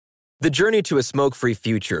The journey to a smoke-free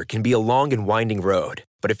future can be a long and winding road,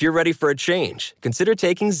 but if you're ready for a change, consider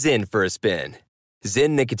taking Zyn for a spin.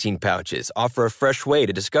 Zyn nicotine pouches offer a fresh way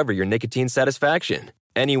to discover your nicotine satisfaction.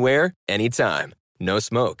 Anywhere, anytime. No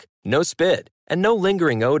smoke, no spit, and no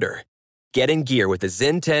lingering odor. Get in gear with the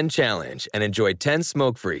Zyn 10 Challenge and enjoy 10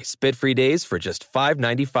 smoke-free, spit-free days for just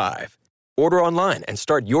 $5.95. Order online and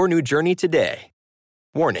start your new journey today.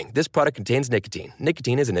 Warning, this product contains nicotine.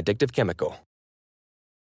 Nicotine is an addictive chemical.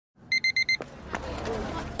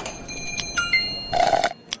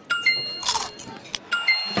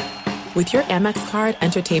 With your Amex card,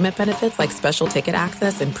 entertainment benefits like special ticket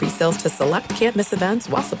access and pre-sales to select can't-miss events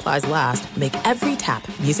while supplies last make every tap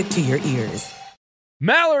music to your ears.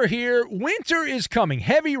 Maller here. Winter is coming.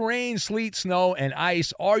 Heavy rain, sleet, snow, and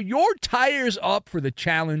ice. Are your tires up for the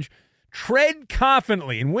challenge? Tread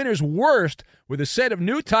confidently in winter's worst with a set of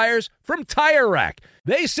new tires from Tire Rack.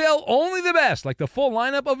 They sell only the best, like the full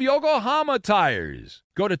lineup of Yokohama tires.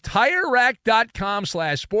 Go to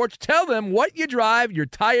TireRack.com/sports. Tell them what you drive. Your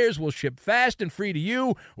tires will ship fast and free to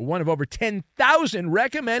you. One of over 10,000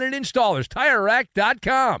 recommended installers.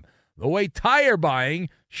 TireRack.com. The way tire buying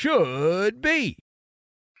should be.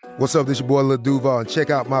 What's up, this your boy Lil Duval, and check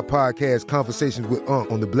out my podcast, Conversations with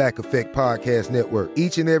Unc, on the Black Effect Podcast Network.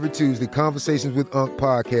 Each and every Tuesday, Conversations with Unc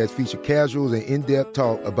podcast feature casual and in-depth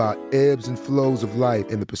talk about ebbs and flows of life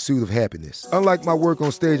and the pursuit of happiness. Unlike my work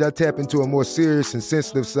on stage, I tap into a more serious and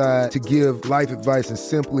sensitive side to give life advice and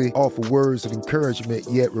simply offer words of encouragement,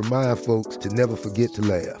 yet remind folks to never forget to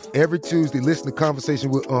laugh. Every Tuesday, listen to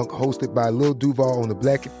Conversations with Unc, hosted by Lil Duval on the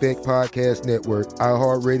Black Effect Podcast Network,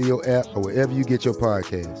 iHeartRadio app, or wherever you get your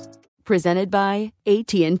podcasts. Presented by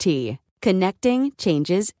AT&T. Connecting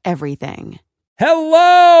changes everything.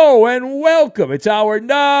 Hello and welcome. It's our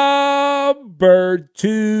number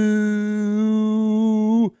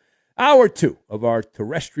 2. Hour 2 of our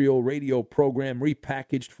terrestrial radio program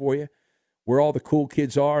repackaged for you, where all the cool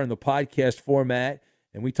kids are in the podcast format.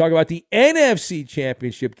 And we talk about the NFC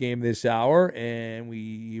Championship game this hour, and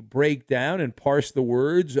we break down and parse the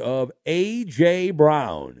words of A.J.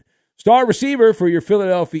 Brown. Star receiver for your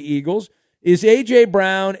Philadelphia Eagles. Is A.J.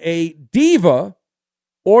 Brown a diva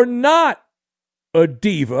or not a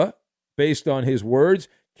diva, based on his words?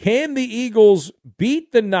 Can the Eagles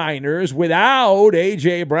beat the Niners without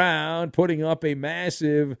A.J. Brown putting up a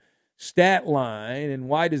massive stat line? And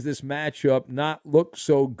why does this matchup not look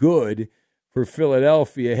so good for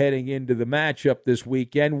Philadelphia heading into the matchup this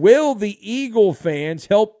weekend? Will the Eagle fans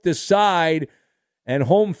help decide and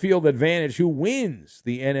home field advantage who wins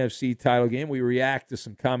the NFC title game? We react to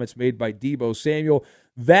some comments made by Debo Samuel.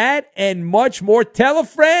 That and much more. Tell a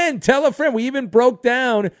friend. Tell a friend. We even broke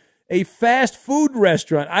down a fast food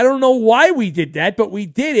restaurant. I don't know why we did that, but we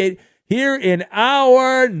did it here in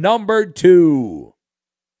our number 2.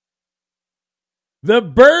 The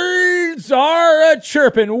birds are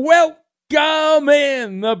a-chirping. Welcome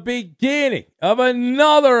in the beginning of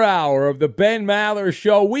another hour of the Ben Maller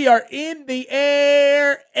Show. We are in the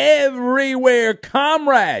air everywhere,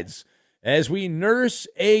 comrades, as we nurse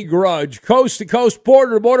a grudge, coast to coast,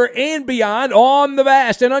 border to border, and beyond on the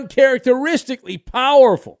vast and uncharacteristically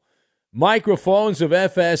powerful microphones of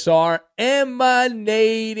FSR,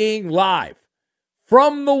 emanating live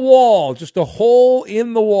from the wall, just a hole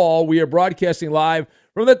in the wall. We are broadcasting live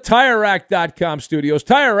from the TireRack.com studios.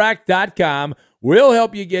 TireRack.com will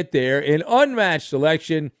help you get there. An unmatched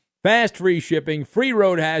selection, fast free shipping, free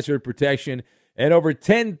road hazard protection, and over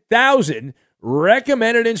 10,000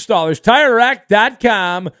 recommended installers.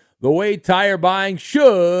 TireRack.com, the way tire buying should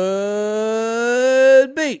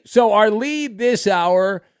be. So our lead this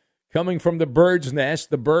hour coming from the bird's nest.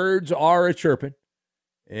 The birds are a-chirping.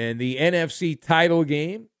 And the NFC title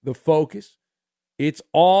game, the focus, it's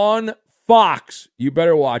on Fox. You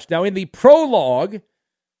better watch. Now, in the prologue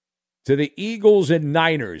to the Eagles and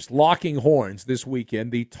Niners locking horns this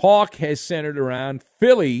weekend, the talk has centered around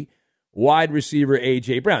Philly wide receiver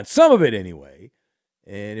A.J. Brown. Some of it, anyway.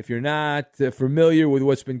 And if you're not familiar with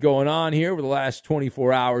what's been going on here over the last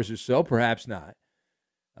 24 hours or so, perhaps not.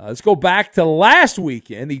 Let's go back to last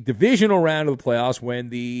weekend, the divisional round of the playoffs, when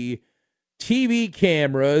the TV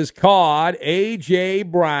cameras caught A.J.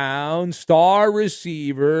 Brown, star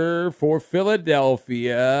receiver for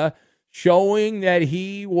Philadelphia, showing that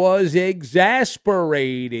he was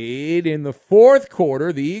exasperated in the fourth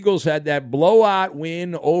quarter. The Eagles had that blowout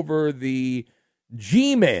win over the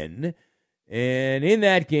G-Men. And in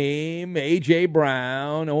that game, A.J.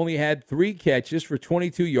 Brown only had 3 catches for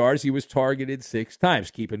 22 yards. He was targeted 6 times.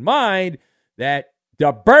 Keep in mind that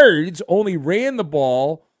the Birds only ran the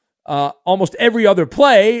ball almost every other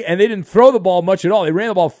play, and they didn't throw the ball much at all. They ran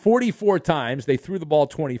the ball 44 times. They threw the ball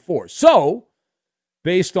 24. So,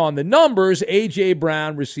 based on the numbers, A.J.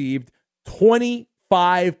 Brown received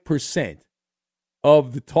 25%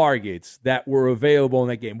 of the targets that were available in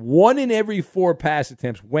that game. 1 in every 4 pass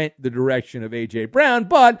attempts went the direction of A.J. Brown,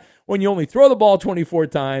 but when you only throw the ball 24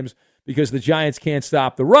 times because the Giants can't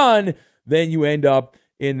stop the run, then you end up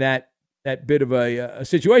in that bit of a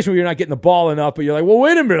situation where you're not getting the ball enough, but you're like, well,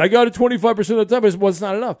 wait a minute, I got it 25% of the time, but it's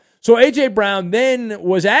not enough. So A.J. Brown then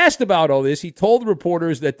was asked about all this. He told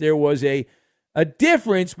reporters that there was a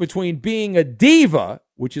difference between being a diva,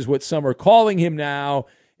 which is what some are calling him now,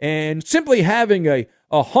 and simply having a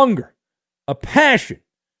hunger, a passion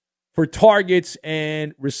for targets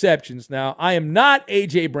and receptions. Now, I am not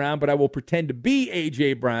A.J. Brown, but I will pretend to be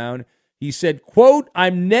A.J. Brown. He said, quote,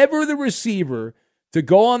 I'm never the receiver to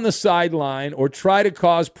go on the sideline or try to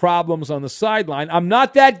cause problems on the sideline. I'm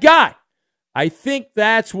not that guy. I think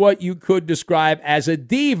that's what you could describe as a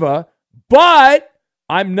diva, but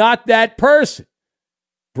I'm not that person.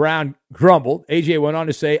 Brown grumbled. A.J. went on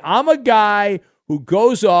to say, I'm a guy who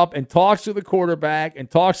goes up and talks to the quarterback and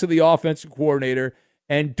talks to the offensive coordinator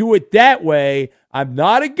and do it that way. I'm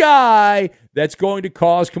not a guy that's going to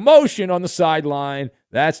cause commotion on the sideline.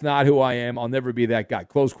 That's not who I am. I'll never be that guy.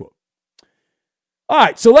 Close quote. All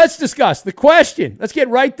right, so let's discuss the question. Let's get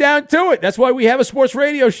right down to it. That's why we have a sports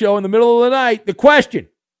radio show in the middle of the night. The question,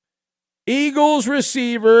 Eagles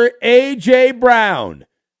receiver A.J. Brown,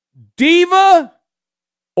 diva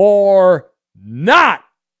or not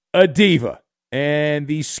a diva? And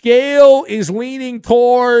the scale is leaning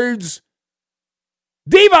towards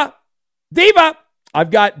diva. Diva.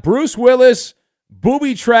 I've got Bruce Willis,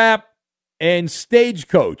 Booby Trap, and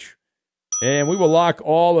Stagecoach. And we will lock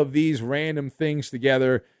all of these random things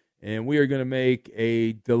together, and we are going to make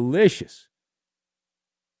a delicious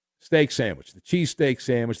steak sandwich, the cheesesteak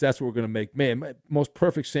sandwich. That's what we're going to make. Man, most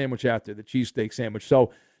perfect sandwich out there, the cheesesteak sandwich.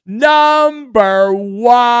 So, number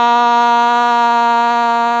one.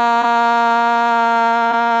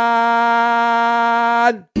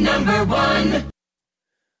 Number one.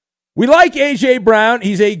 We like A.J. Brown.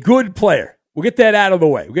 He's a good player. We'll get that out of the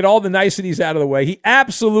way. We'll get all the niceties out of the way. He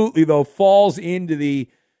absolutely, though, falls into the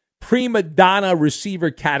prima donna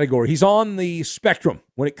receiver category. He's on the spectrum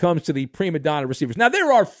when it comes to the prima donna receivers. Now,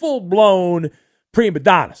 there are full-blown prima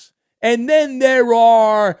donnas. And then there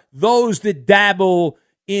are those that dabble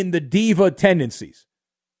in the diva tendencies.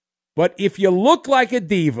 But if you look like a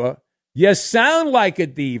diva, you sound like a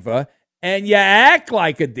diva, and you act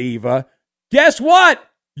like a diva, guess what?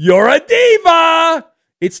 You're a diva!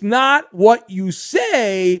 It's not what you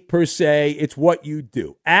say, per se. It's what you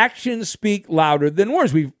do. Actions speak louder than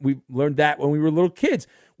words. We learned that when we were little kids.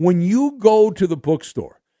 When you go to the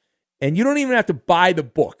bookstore, and you don't even have to buy the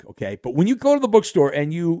book, okay? But when you go to the bookstore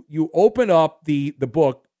and you open up the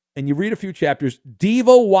book and you read a few chapters,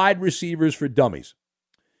 Diva Wide Receivers for Dummies,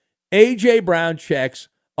 A.J. Brown checks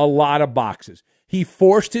a lot of boxes. He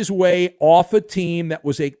forced his way off a team that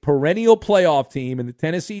was a perennial playoff team in the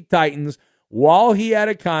Tennessee Titans while he had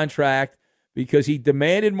a contract because he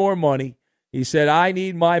demanded more money. He said, I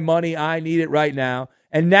need my money. I need it right now.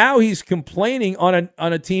 And now he's complaining on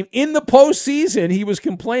a team in the postseason. He was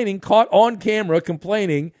complaining, caught on camera,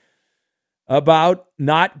 complaining about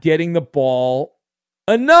not getting the ball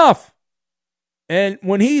enough. And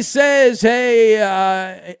when he says, hey,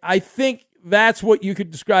 I think that's what you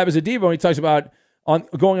could describe as a diva, when he talks about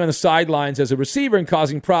going on the sidelines as a receiver and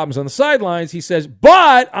causing problems on the sidelines, he says,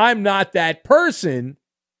 but I'm not that person.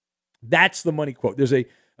 That's the money quote. There's a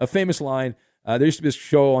famous line. There used to be a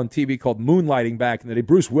show on TV called Moonlighting back in the day.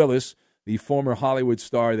 Bruce Willis, the former Hollywood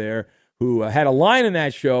star there, who had a line in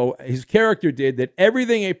that show, his character did that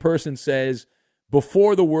everything a person says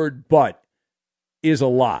before the word but is a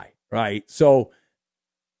lie, right? So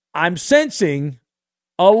I'm sensing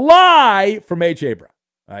a lie from A.J. Brown.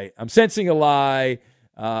 Right. I'm sensing a lie.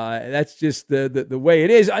 That's just the way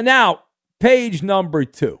it is. Now, page number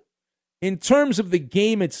 2. In terms of the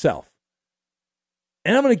game itself,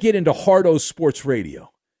 and I'm going to get into hard-O sports radio,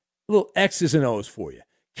 little X's and O's for you.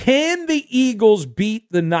 Can the Eagles beat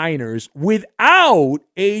the Niners without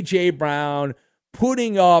A.J. Brown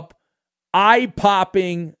putting up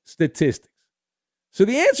eye-popping statistics? So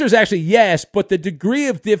the answer is actually yes, but the degree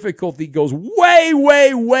of difficulty goes way,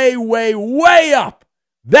 way, way, way, way up.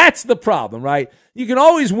 That's the problem, right? You can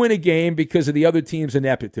always win a game because of the other team's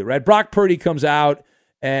ineptitude, right? Brock Purdy comes out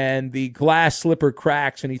and the glass slipper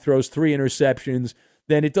cracks and he throws 3 interceptions.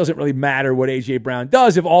 Then it doesn't really matter what A.J. Brown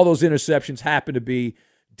does if all those interceptions happen to be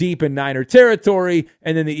deep in Niner territory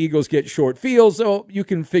and then the Eagles get short fields. So you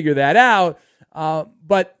can figure that out.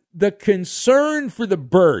 But the concern for the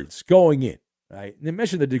Birds going in, right? And they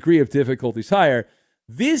mentioned the degree of difficulty is higher.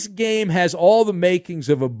 This game has all the makings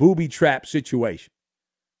of a booby trap situation.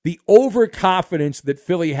 The overconfidence that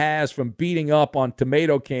Philly has from beating up on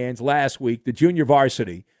tomato cans last week, the junior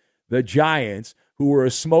varsity, the Giants, who were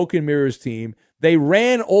a smoke and mirrors team, they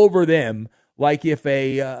ran over them like if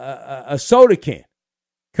a soda can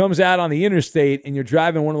comes out on the interstate and you're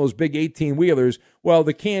driving one of those big 18-wheelers, well,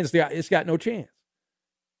 the cans, it's got no chance.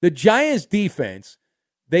 The Giants' defense,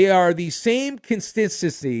 they are the same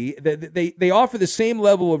consistency, they offer the same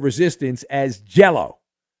level of resistance as Jell-O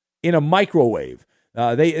in a microwave.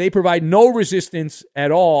 They provide no resistance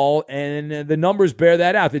at all, and the numbers bear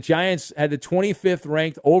that out. The Giants had the 25th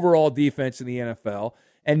ranked overall defense in the NFL,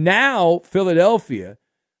 and now Philadelphia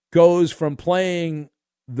goes from playing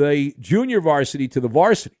the junior varsity to the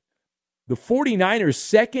varsity. The 49ers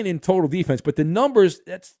second in total defense, but the numbers,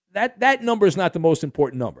 that number is not the most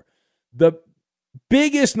important number. The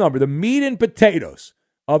biggest number, the meat and potatoes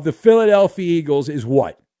of the Philadelphia Eagles is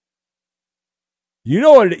what? You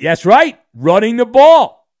know what it is. That's right, running the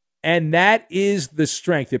ball. And that is the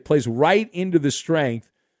strength. It plays right into the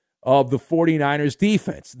strength of the 49ers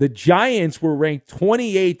defense. The Giants were ranked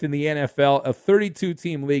 28th in the NFL, a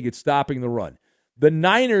 32-team league at stopping the run. The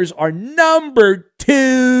Niners are number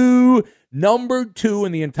two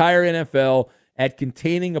in the entire NFL at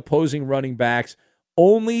containing opposing running backs.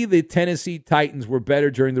 Only the Tennessee Titans were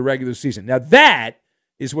better during the regular season. Now that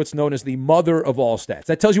is what's known as the mother of all stats.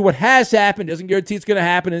 That tells you what has happened. Doesn't guarantee it's going to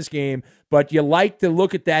happen in this game, but you like to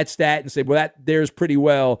look at that stat and say, well, that there's pretty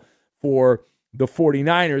well for the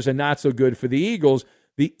 49ers and not so good for the Eagles.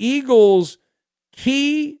 The Eagles'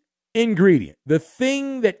 key ingredient, the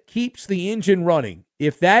thing that keeps the engine running,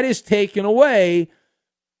 if that is taken away,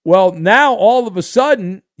 well, now all of a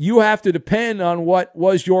sudden you have to depend on what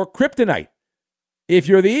was your kryptonite. If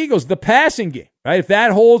you're the Eagles, the passing game, right? If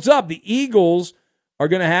that holds up, the Eagles are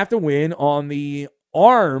going to have to win on the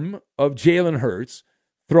arm of Jalen Hurts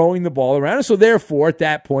throwing the ball around. And so therefore, at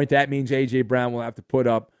that point, that means A.J. Brown will have to put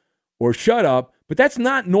up or shut up. But that's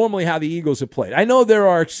not normally how the Eagles have played. I know there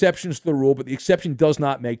are exceptions to the rule, but the exception does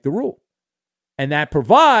not make the rule. And that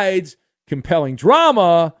provides compelling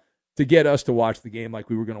drama to get us to watch the game like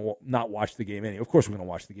we were going to not watch the game anyway. Of course we're going to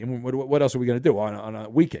watch the game. What else are we going to do on a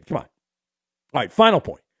weekend? Come on. All right, final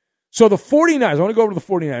point. So the 49ers, I want to go over to the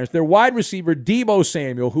 49ers. Their wide receiver, Diva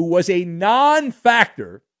Samuel, who was a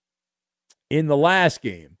non-factor in the last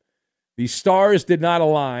game. The stars did not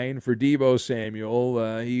align for Diva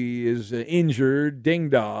Samuel. He is injured,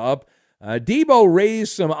 dinged up. Diva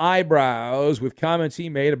raised some eyebrows with comments he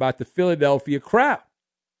made about the Philadelphia crowd.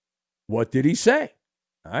 What did he say?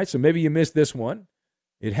 All right, so maybe you missed this one.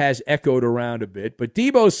 It has echoed around a bit. But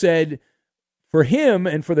Diva said for him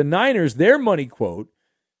and for the Niners, their money quote,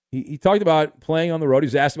 he talked about playing on the road. He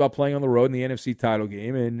was asked about playing on the road in the NFC title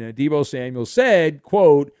game. And Diva Samuel said,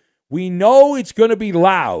 quote, "We know it's going to be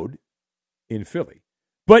loud in Philly,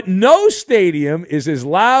 but no stadium is as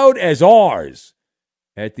loud as ours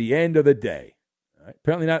at the end of the day." All right,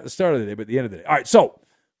 apparently not at the start of the day, but at the end of the day. All right, so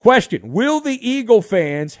question, will the Eagle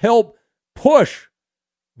fans help push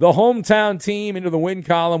the hometown team into the win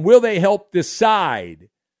column? Will they help decide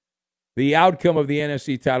the outcome of the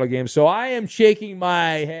NFC title game? So I am shaking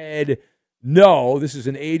my head no. This is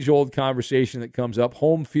an age-old conversation that comes up,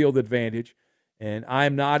 home field advantage. And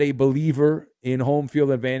I'm not a believer in home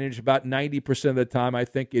field advantage. About 90% of the time, I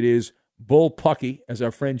think it is bullpucky, as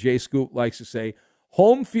our friend Jay Scoop likes to say.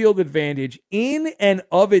 Home field advantage in and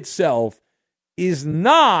of itself is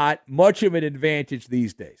not much of an advantage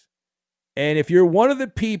these days. And if you're one of the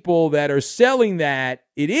people that are selling that,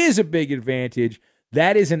 it is a big advantage.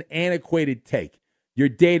 That is an antiquated take. You're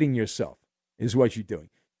dating yourself, is what you're doing.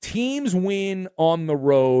 Teams win on the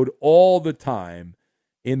road all the time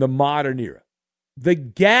in the modern era. The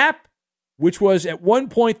gap, which was at one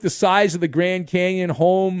point the size of the Grand Canyon,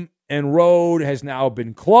 home and road, has now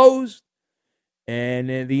been closed. And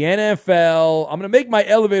in the NFL, I'm going to make my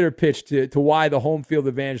elevator pitch to why the home field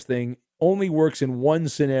advantage thing only works in one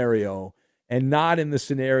scenario and not in the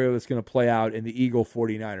scenario that's going to play out in the Eagle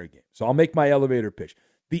 49er game. So I'll make my elevator pitch.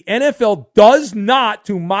 The NFL does not,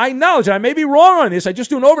 to my knowledge, and I may be wrong on this, I just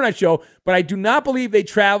do an overnight show, but I do not believe they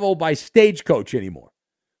travel by stagecoach anymore.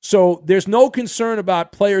 So there's no concern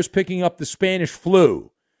about players picking up the Spanish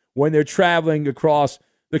flu when they're traveling across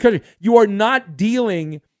the country. You are not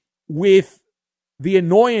dealing with the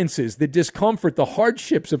annoyances, the discomfort, the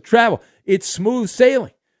hardships of travel. It's smooth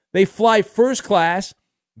sailing. They fly first class.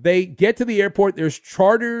 They get to the airport. There's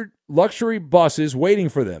chartered luxury buses waiting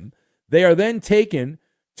for them. They are then taken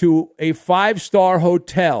to a 5-star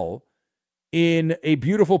hotel in a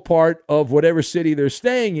beautiful part of whatever city they're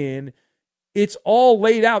staying in. It's all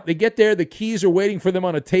laid out. They get there, the keys are waiting for them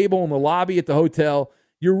on a table in the lobby at the hotel.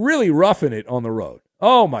 You're really roughing it on the road.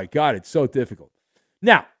 Oh, my God, it's so difficult.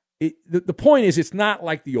 Now, the point is, it's not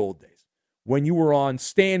like the old days when you were on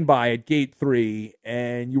standby at Gate 3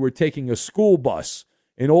 and you were taking a school bus,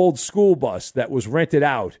 an old school bus that was rented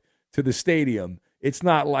out to the stadium. It's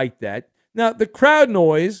not like that. Now, the crowd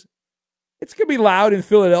noise, it's going to be loud in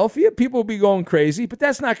Philadelphia. People will be going crazy, but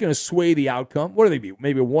that's not going to sway the outcome. What do they be?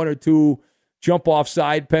 Maybe one or two jump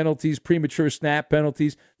offside penalties, premature snap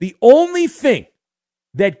penalties. The only thing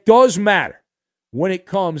that does matter when it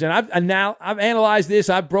comes, and I've analyzed this,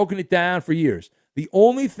 I've broken it down for years. The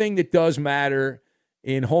only thing that does matter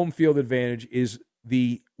in home field advantage is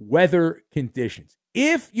the weather conditions.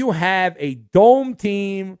 If you have a dome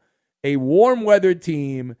team, a warm weather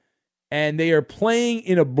team, and they are playing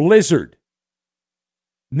in a blizzard,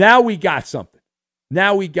 now we got something.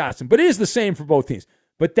 But it is the same for both teams.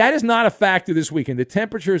 But that is not a factor this weekend. The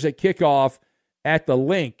temperatures at kickoff at the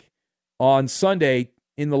Link on Sunday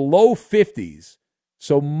in the low 50s.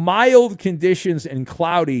 So mild conditions and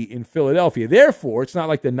cloudy in Philadelphia. Therefore, it's not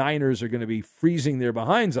like the Niners are going to be freezing their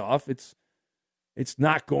behinds off. It's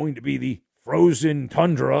not going to be the frozen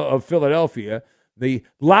tundra of Philadelphia. The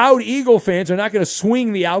loud Eagle fans are not going to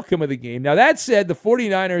swing the outcome of the game. Now, that said, the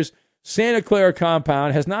 49ers' Santa Clara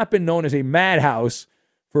compound has not been known as a madhouse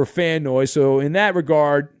for fan noise. So in that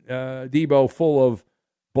regard, Debo full of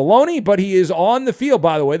baloney, but he is on the field,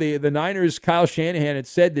 by the way. The Niners' Kyle Shanahan had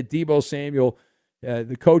said that Debo Samuel,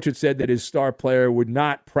 the coach had said that his star player would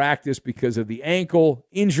not practice because of the ankle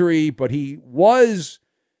injury, but he was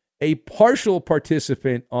a partial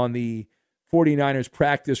participant on the 49ers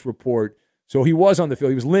practice report. So he was on the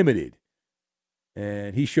field. He was limited,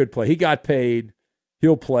 and he should play. He got paid.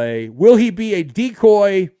 He'll play. Will he be a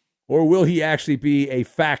decoy, or will he actually be a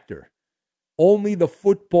factor? Only the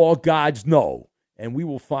football gods know, and we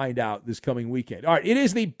will find out this coming weekend. All right, it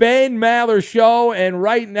is the Ben Maller Show, and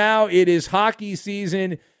right now it is hockey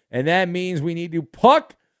season, and that means we need to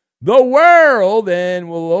puck the world, and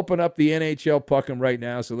we'll open up the NHL Puck'em right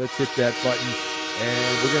now, so let's hit that button,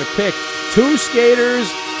 and we're going to pick two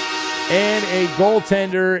skaters and a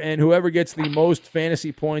goaltender, and whoever gets the most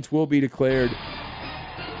fantasy points will be declared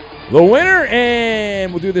the winner,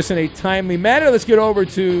 and we'll do this in a timely manner. Let's get over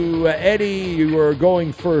to Eddie. You were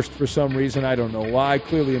going first for some reason. I don't know why.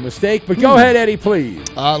 Clearly a mistake, but go ahead, Eddie, please.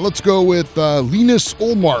 Let's go with Linus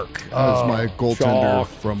Ullmark as my goaltender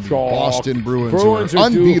from the Boston Bruins. Bruins are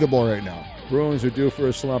unbeatable right now. Bruins are due for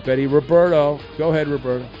a slump, Eddie. Roberto. Go ahead,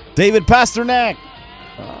 Roberto. David Pasternak.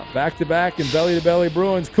 Back-to-back and belly-to-belly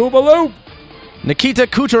Bruins. Kubaloop. Nikita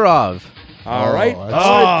Kucherov. All right.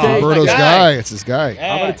 Roberto's guy. It's his guy.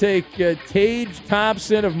 I'm going to take Tage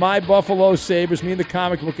Thompson of My Buffalo Sabres, me and the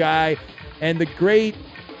comic book guy, and the great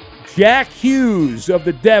Jack Hughes of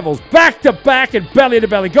the Devils. Back-to-back and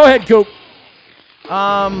belly-to-belly. Go ahead, Coop.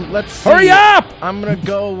 Let's see. Hurry up! I'm going to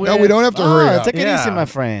go with... No, we don't have to hurry up. Take it easy, my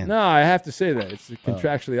friend. No, I have to say that. It's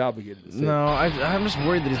contractually obligated to say No, I'm just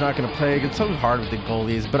worried that he's not going to play. It's so hard with the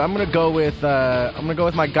goalies. But I'm going to go with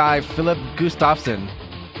my guy, Philip Gustafsson.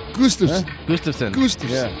 Gustafsson.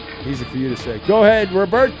 Yeah, easy for you to say. Go ahead,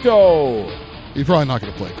 Roberto. You're probably not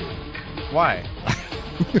going to play. Why?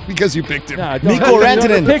 Because you picked him. No, Mikko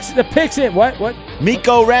Rantanen. The pick's in. What?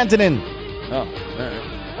 Mikko Rantanen. Oh, all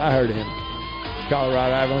right. I heard of him.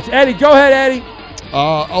 Colorado Avalanche. Eddie, go ahead, Eddie.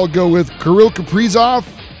 I'll go with Kirill Kaprizov.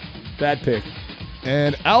 Bad pick.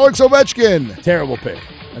 And Alex Ovechkin. Terrible pick.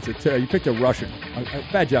 You picked a Russian.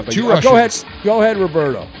 Bad job. Two Russians. Go ahead,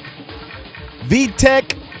 Roberto.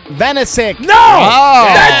 Vitek Vanacek. No!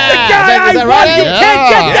 That's the guy I want. You can't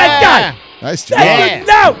get that guy. Nice job.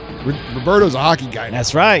 No! Roberto's a hockey guy now.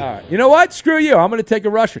 That's right. All right. You know what? Screw you. I'm going to take a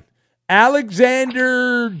Russian.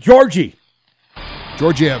 Alexander Georgiev.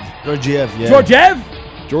 Georgiev.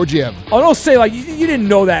 Georgiev? Oh, don't say like you didn't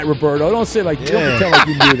know that, Roberto. Don't say like don't pretend like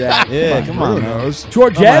you knew that. Yeah, come on. Knows.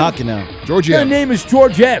 Georgiev? Hockey now. Georgiev. Their name is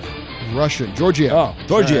Georgiev. Russian. Georgiev. Oh,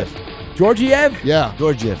 Georgiev. Georgiev? Yeah.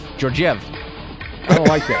 Georgiev. I don't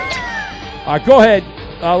like that. All right, go ahead.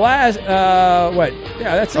 What?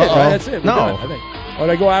 Yeah, that's it, right? That's it. We're done, I think. Oh,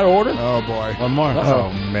 did I go out of order? Oh, boy. One more. Uh-oh.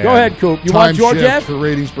 Oh, man. Go ahead, Coop. You want Georgiev? For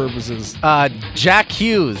ratings purposes. Jack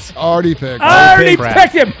Hughes. Already picked. I already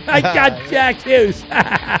picked him. I got Jack Hughes.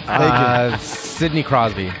 Sidney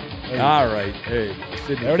Crosby. All right. Hey,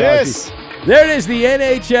 Sidney There Crosby. it is. There it is, the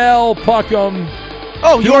NHL Puck'em.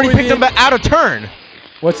 Oh, you already picked him, but out of turn.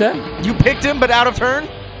 What's that? You picked him, but out of turn?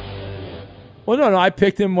 Well, no, I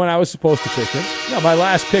picked him when I was supposed to pick him. No, my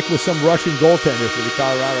last pick was some Russian goaltender for the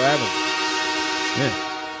Colorado Avalanche. Yeah.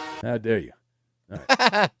 How dare you?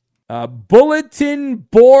 Right. Bulletin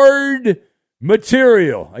board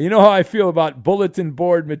material. You know how I feel about bulletin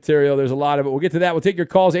board material. There's a lot of it. We'll get to that. We'll take your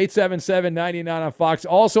calls, 877-99 on Fox.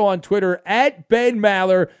 Also on Twitter, @Ben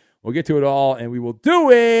Maller. We'll get to it all, and we will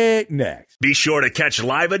do it next. Be sure to catch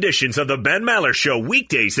live editions of The Ben Maller Show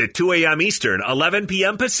weekdays at 2 a.m. Eastern, 11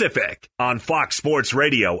 p.m. Pacific on Fox Sports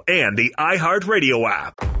Radio and the iHeartRadio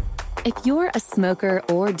app. If you're a smoker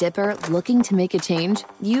or dipper looking to make a change,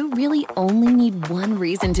 you really only need one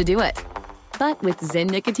reason to do it. But with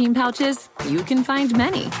Zyn nicotine pouches, you can find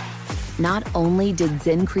many. Not only did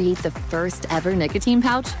Zyn create the first ever nicotine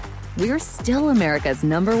pouch, we're still America's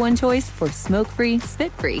 #1 choice for smoke-free,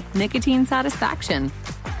 spit-free nicotine satisfaction.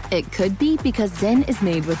 It could be because Zyn is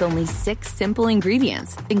made with only 6 simple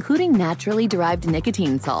ingredients, including naturally derived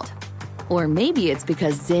nicotine salt. Or maybe it's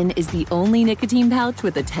because Zyn is the only nicotine pouch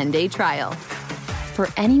with a 10-day trial. For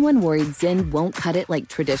anyone worried Zyn won't cut it like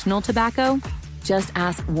traditional tobacco, just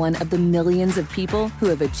ask one of the millions of people who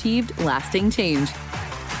have achieved lasting change.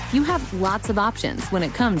 You have lots of options when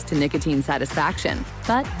it comes to nicotine satisfaction,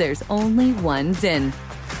 but there's only one Zyn.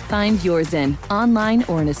 Find your Zyn online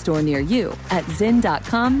or in a store near you at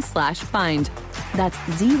zyn.com/find. That's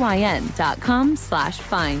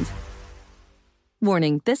ZYN.com/find.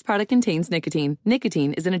 Warning, this product contains nicotine.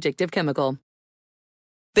 Nicotine is an addictive chemical.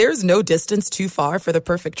 There's no distance too far for the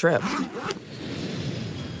perfect trip.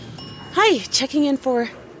 Hi, checking in for...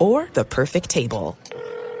 Or the perfect table.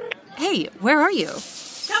 Hey, where are you?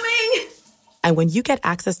 Coming! And when you get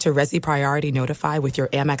access to Resi Priority Notify with your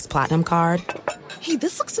Amex Platinum card... Hey,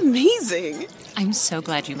 this looks amazing. I'm so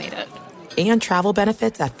glad you made it. And travel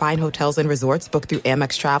benefits at fine hotels and resorts booked through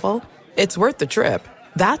Amex Travel, it's worth the trip.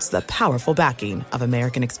 That's the powerful backing of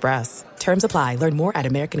American Express. Terms apply. Learn more at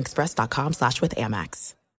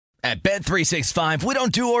americanexpress.com/withAmex. At Bet365, we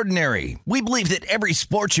don't do ordinary. We believe that every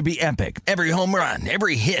sport should be epic. Every home run,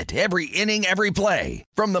 every hit, every inning, every play.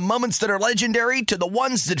 From the moments that are legendary to the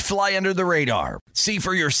ones that fly under the radar. See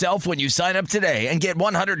for yourself when you sign up today and get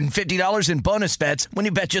 $150 in bonus bets when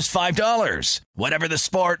you bet just $5. Whatever the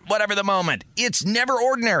sport, whatever the moment, it's never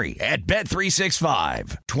ordinary at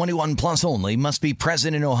Bet365. 21 plus only. Must be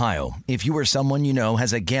present in Ohio. If you or someone you know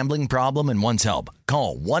has a gambling problem and wants help,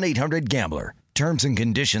 call 1-800-GAMBLER. Terms and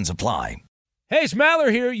conditions apply. Hey, it's Maller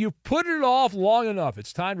here. You've put it off long enough.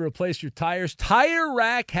 It's time to replace your tires. Tire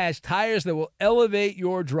Rack has tires that will elevate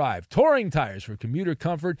your drive. Touring tires for commuter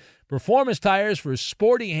comfort, performance tires for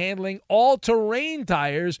sporty handling, all-terrain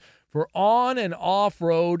tires for on- and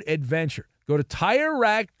off-road adventure. Go to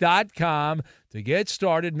TireRack.com to get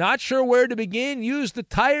started. Not sure where to begin? Use the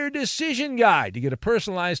Tire Decision Guide to get a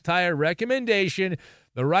personalized tire recommendation.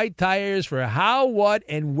 The right tires for how, what,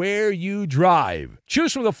 and where you drive.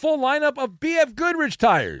 Choose from the full lineup of BF Goodrich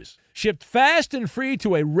tires. Shipped fast and free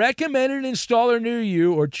to a recommended installer near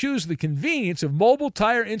you, or choose the convenience of mobile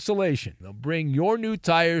tire installation. They'll bring your new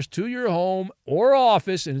tires to your home or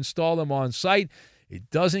office and install them on site.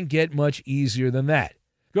 It doesn't get much easier than that.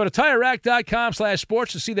 Go to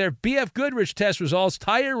TireRack.com/sports to see their BF Goodrich test results,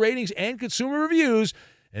 tire ratings, and consumer reviews.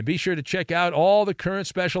 And be sure to check out all the current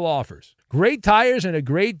special offers. Great tires and a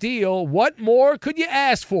great deal. What more could you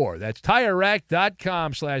ask for? That's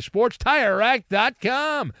TireRack.com/sports.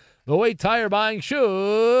 TireRack.com. The way tire buying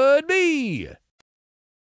should be.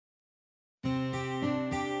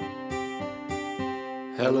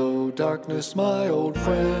 Hello, darkness, my old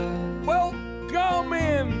friend. Welcome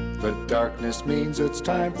in. The darkness means it's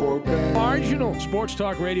time for Ben. Marginal sports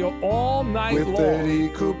talk radio all night with long. With Eddie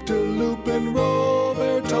Coop, DeLoop, and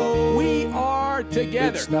Roberto. We are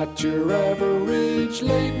together. It's not your average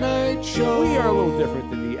late night show. We are a little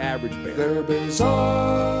different than the average band. They're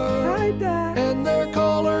bizarre. Right back. And their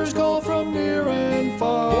callers call from near and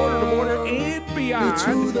far. Border to border and beyond. It's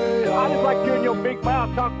who they are. I just like hearing your big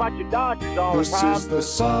mouth talk about your Dodgers all the time. This is the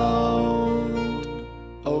sound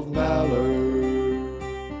of Maller.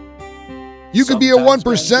 You could be a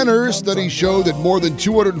 1%er. Studies show that more than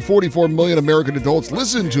 244 million American adults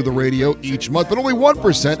listen to the radio each month, but only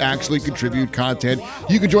 1% actually contribute content.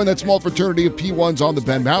 You can join that small fraternity of P1s on the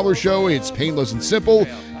Ben Maller Show. It's painless and simple.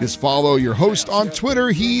 Just follow your host on Twitter.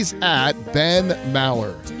 He's at Ben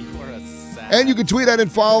Maller. And you can tweet at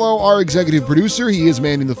and follow our executive producer. He is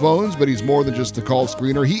manning the phones, but he's more than just the call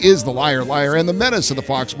screener. He is the liar, and the menace of the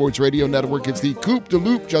Fox Sports Radio Network. It's the Coop de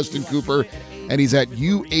Loop, Justin Cooper. And he's at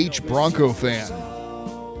UH Bronco fan.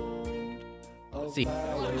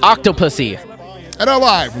 Octopussy. And now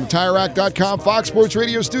live from the TireRack.com Fox Sports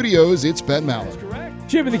Radio studios, it's Ben Maller.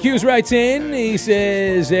 Chip in the Q's writes in. He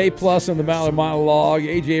says, A+ on the Maller monologue.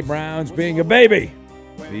 A.J. Brown's being a baby.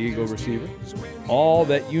 the Eagle receiver. All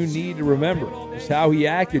that you need to remember is how he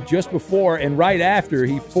acted just before and right after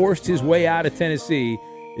he forced his way out of Tennessee.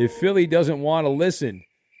 If Philly doesn't want to listen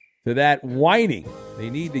to that whining, they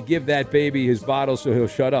need to give that baby his bottle so he'll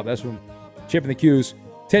shut up. That's from Chip in the Q's,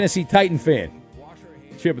 Tennessee Titan fan.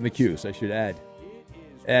 Chip in the Q's, I should add.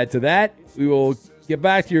 Add to that, we will get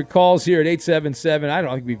back to your calls here at 877. I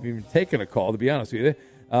don't think we've even taken a call, to be honest with you.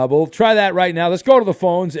 But we'll try that right now. Let's go to the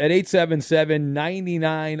phones at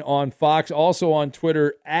 877-99 on Fox. Also on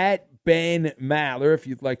Twitter at Ben Maller. If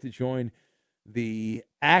you'd like to join the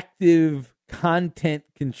active content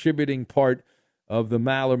contributing part of the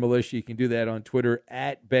Maller Militia, you can do that on Twitter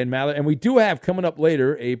at Ben Maller. And we do have coming up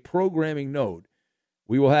later a programming note.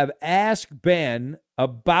 We will have Ask Ben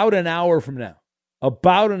about an hour from now.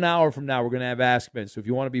 About an hour from now, we're going to have Ask Ben. So if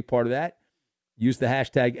you want to be part of that, use the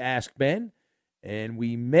hashtag Ask Ben. And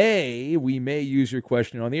we may use your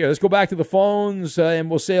question on the air. Let's go back to the phones, and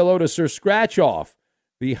we'll say hello to Sir Scratch-Off,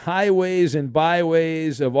 the highways and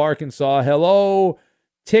byways of Arkansas. Hello,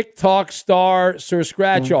 TikTok star Sir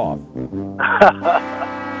Scratch-Off.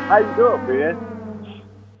 How you doing,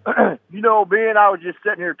 Ben? You know, Ben, I was just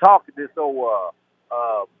sitting here talking to this old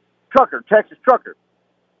trucker, Texas trucker.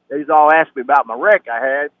 He's all asking me about my wreck I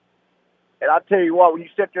had. And I tell you what, when you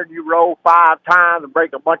sit there and you roll 5 times and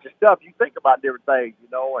break a bunch of stuff, you think about different things, you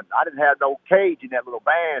know. And I didn't have no cage in that little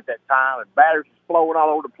van at that time, and batteries was flowing all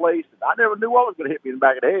over the place. And I never knew what was going to hit me in the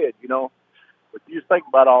back of the head, you know. But you just think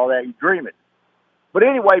about all that, you dream it. But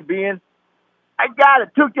anyway, Ben, that guy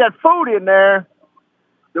that took that food in there,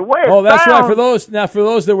 the way it that's sounds, right. For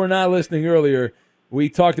those that were not listening earlier, we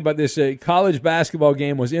talked about this. A college basketball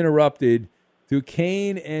game was interrupted.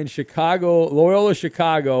 Duquesne and Loyola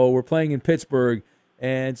Chicago were playing in Pittsburgh,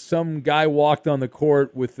 and some guy walked on the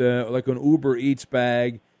court with like an Uber Eats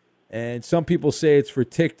bag, and some people say it's for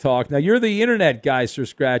TikTok. Now, you're the internet guy, Sir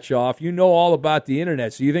Scratch-Off. You know all about the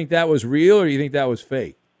internet, so you think that was real or you think that was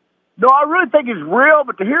fake? No, I really think it's real,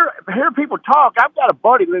 but to hear people talk, I've got a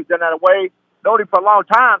buddy who lives down that way, known him for a long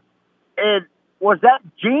time, and was that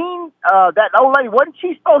Jean, that old lady, wasn't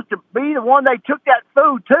she supposed to be the one they took that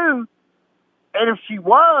food to? And if she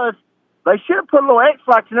was, they should have put a little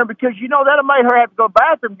X-Lax in her because, you know, that have made her have to go to the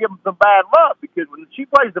bathroom and give them some bad luck because when she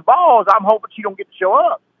plays the balls, I'm hoping she don't get to show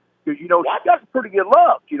up because, you know, she got some pretty good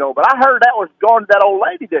luck, you know. But I heard that was going to that old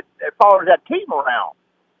lady that followed that team around.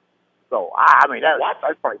 So, I mean,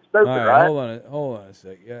 that's pretty stupid, all right? Hold on a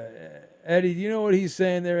second. Eddie, do you know what he's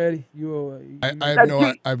saying there, Eddie? I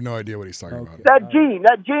have no idea what he's talking about. That Jean,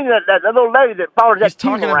 that little lady that followed that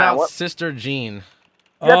team around. He's talking about Sister Jean.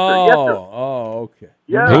 Yes, sir. Oh, okay.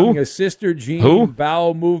 Yeah. You're making a Sister Jean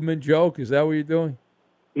bowel movement joke? Is that what you're doing?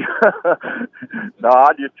 No,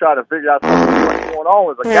 I just try to figure out what's going on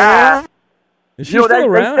with a guy. Is she still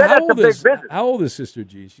around? How old is Sister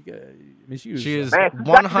Jean? She is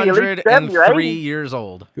 103 years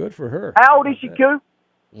old. Good for her. How old is she, Coop?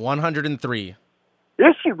 103.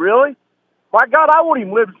 Is she really? My God, I won't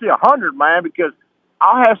even live to see 100, man, because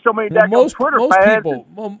I'll have so many Twitter fans.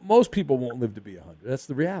 Most people won't live to be 100. That's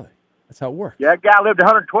the reality. That's how it works. Yeah, that guy lived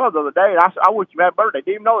 112 the other day, and I wish him happy birthday.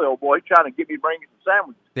 Didn't even know the old boy. He's trying to get me to bring him some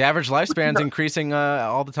sandwiches. The average lifespan's increasing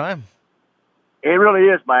all the time. It really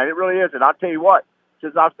is, man. It really is. And I'll tell you what,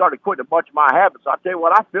 since I've started quitting a bunch of my habits, I'll tell you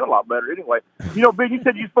what, I feel a lot better anyway. You know, Ben, you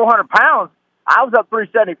said you was 400 pounds. I was up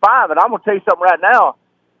 375, and I'm going to tell you something right now.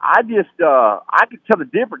 I could tell the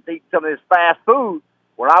difference eating some of this fast food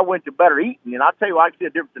where I went to better eating. And I'll tell you what, I can see a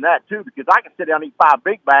difference in that, too, because I can sit down and eat 5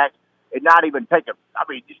 Big Macs and not even take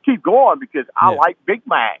just keep going because I like Big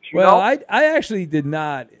Macs. You know? I actually did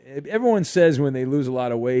not. Everyone says when they lose a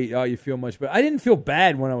lot of weight, you feel much better. I didn't feel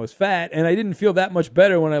bad when I was fat, and I didn't feel that much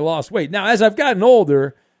better when I lost weight. Now, as I've gotten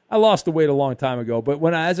older, I lost the weight a long time ago, but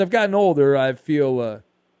as I've gotten older, I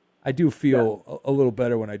do feel a little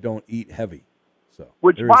better when I don't eat heavy. So,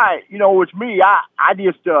 it's me. I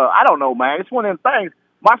don't know, man. It's one of them things.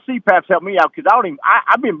 My CPAP's helped me out because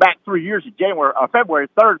I've been back 3 years in February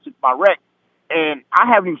 3rd since my wreck, and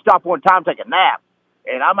I haven't even stopped one time to take a nap.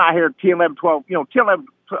 And I'm out here 10, 11, 12, 10, 11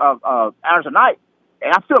 hours a night,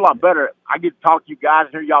 and I feel a lot better. I get to talk to you guys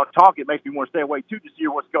and hear y'all talk. It makes me want to stay awake, too, to see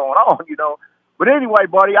what's going on, you know. But anyway,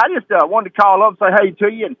 buddy, I just wanted to call up and say hey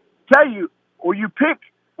to you and tell you, will you pick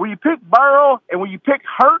Burrow and will you pick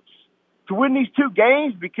Hurts to win these 2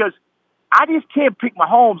 games? Because I just can't pick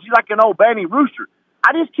Mahomes. He's like an old Banny Rooster.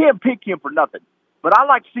 I just can't pick him for nothing. But I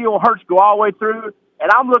like to see old Hurts go all the way through,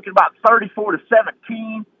 and I'm looking about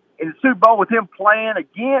 34-17 in the Super Bowl with him playing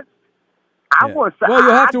against. I want to say, well,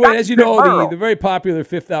 you'll have to wait. As you know, the very popular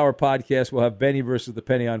 5th Hour podcast will have Benny versus the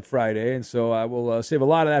Penny on Friday, and so I will save a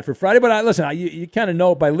lot of that for Friday. But listen, you kind of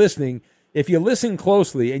know by listening, if you listen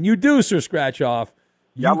closely, and you do, Sir Scratch Off,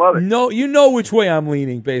 I love it. You know which way I'm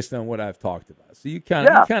leaning based on what I've talked about. So you kind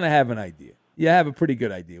of have an idea. You have a pretty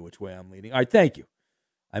good idea which way I'm leaning. All right, thank you.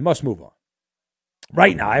 I must move on.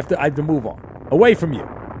 Right now, I have to move on. Away from you.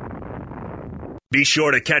 Be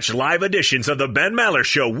sure to catch live editions of the Ben Maller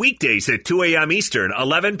Show weekdays at 2 a.m. Eastern,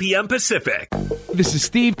 11 p.m. Pacific. This is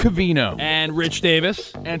Steve Covino and Rich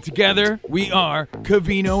Davis, and together we are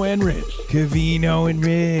Covino and Rich. Covino and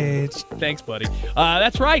Rich. Thanks, buddy.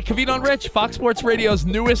 That's right, Covino and Rich, Fox Sports Radio's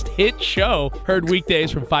newest hit show. Heard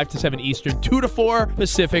weekdays from 5 to 7 Eastern, 2 to 4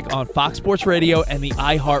 Pacific on Fox Sports Radio and the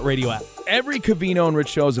iHeartRadio app. Every Covino and Rich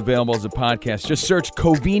show is available as a podcast. Just search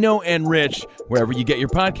Covino and Rich wherever you get your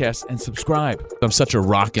podcasts and subscribe. I'm such a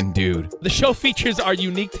rockin' dude. The show features our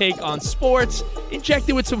unique take on sports,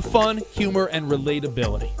 injected with some fun, humor, and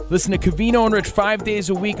relatability. Listen to Covino and Rich 5 days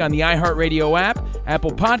a week on the iHeartRadio app,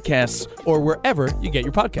 Apple Podcasts, or wherever you get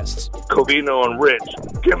your podcasts. Covino and Rich,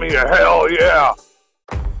 give me a hell yeah!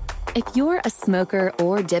 If you're a smoker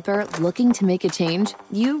or dipper looking to make a change,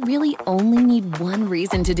 you really only need one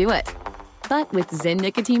reason to do it. But with Zyn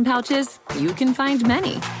nicotine pouches, you can find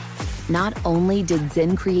many. Not only did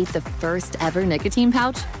Zyn create the first ever nicotine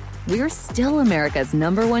pouch, we're still America's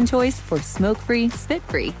 #1 choice for smoke-free,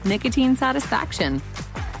 spit-free nicotine satisfaction.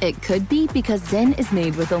 It could be because Zyn is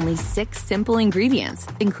made with only 6 simple ingredients,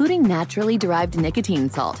 including naturally derived nicotine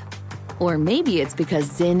salt. Or maybe it's because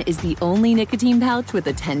Zyn is the only nicotine pouch with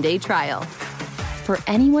a 10-day trial. For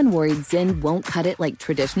anyone worried Zyn won't cut it like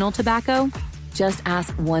traditional tobacco, just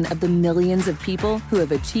ask one of the millions of people who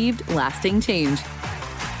have achieved lasting change.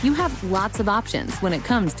 You have lots of options when it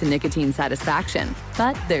comes to nicotine satisfaction,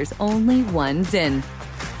 but there's only one Zyn.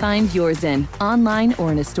 Find your Zyn online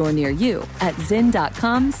or in a store near you at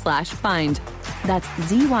zyn.com/find. That's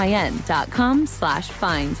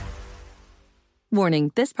ZYN.com/find.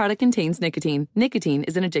 Warning, this product contains nicotine. Nicotine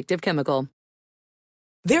is an addictive chemical.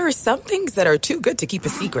 There are some things that are too good to keep a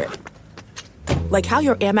secret. Like how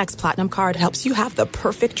your Amex Platinum card helps you have the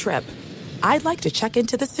perfect trip. I'd like to check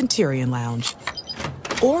into the Centurion Lounge.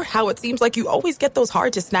 Or how it seems like you always get those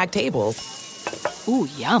hard-to-snag tables. Ooh,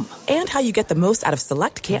 yum. And how you get the most out of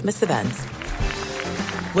select can't-miss events.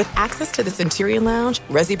 With access to the Centurion Lounge,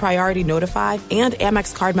 Resi Priority Notified, and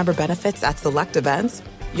Amex card member benefits at select events,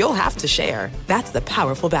 you'll have to share. That's the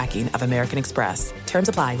powerful backing of American Express. Terms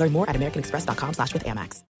apply. Learn more at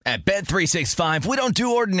americanexpress.com/withAmex. At Bet365, we don't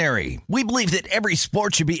do ordinary. We believe that every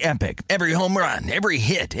sport should be epic. Every home run, every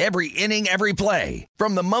hit, every inning, every play.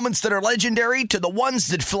 From the moments that are legendary to the ones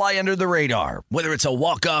that fly under the radar. Whether it's a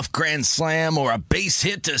walk-off grand slam or a base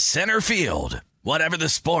hit to center field. Whatever the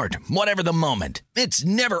sport, whatever the moment, it's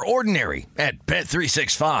never ordinary at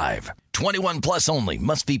Bet365. 21 plus only.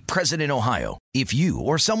 Must be present in Ohio. If you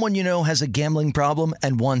or someone you know has a gambling problem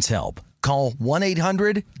and wants help, call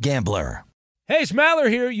 1-800-GAMBLER. Hey, it's Maller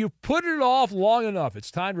here. You've put it off long enough. It's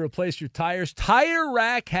time to replace your tires. Tire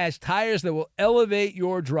Rack has tires that will elevate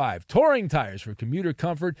your drive. Touring tires for commuter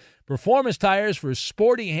comfort, performance tires for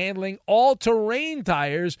sporty handling, all-terrain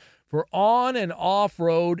tires for on- and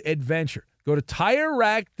off-road adventure. Go to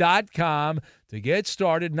TireRack.com to get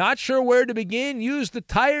started. Not sure where to begin? Use the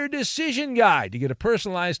Tire Decision Guide to get a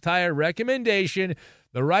personalized tire recommendation.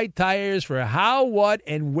 The right tires for how, what,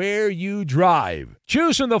 and where you drive.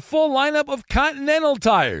 Choose from the full lineup of Continental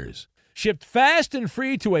tires. Shipped fast and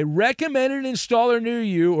free to a recommended installer near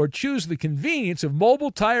you, or choose the convenience of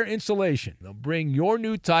mobile tire installation. They'll bring your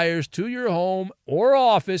new tires to your home or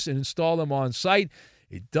office and install them on site.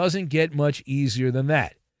 It doesn't get much easier than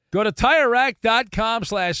that. Go to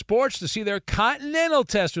TireRack.com/sports to see their Continental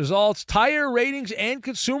test results, tire ratings, and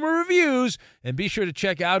consumer reviews, and be sure to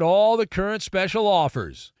check out all the current special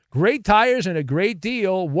offers. Great tires and a great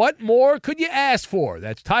deal. What more could you ask for?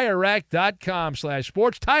 That's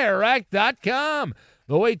TireRack.com/sports, TireRack.com,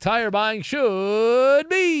 the way tire buying should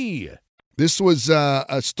be. This was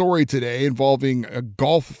a story today involving a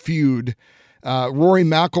golf feud. Rory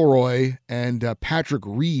McIlroy and Patrick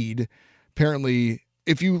Reed apparently...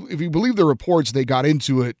 If you believe the reports, they got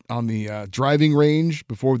into it on the driving range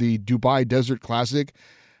before the Dubai Desert Classic.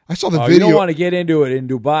 I saw the video. You don't want to get into it in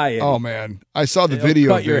Dubai, Eddie. Oh, man. I saw the video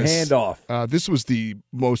cut of your this. hand off. This was the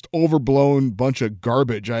most overblown bunch of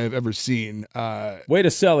garbage I have ever seen. Way to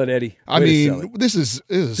sell it, Eddie. This is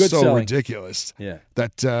so selling. ridiculous. Yeah.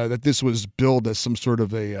 That this was billed as some sort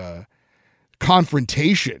of a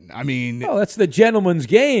confrontation. I mean, that's the gentleman's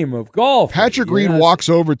game of golf. Patrick Reed walks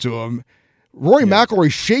over to him. Rory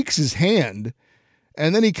McIlroy shakes his hand,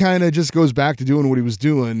 and then he kind of just goes back to doing what he was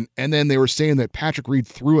doing. And then they were saying that Patrick Reed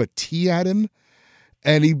threw a tee at him.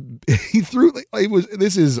 And he threw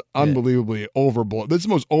this is unbelievably overblown. This is the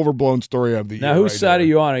most overblown story of the year. Now, whose side are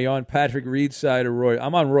you on? Are you on Patrick Reed's side or Roy?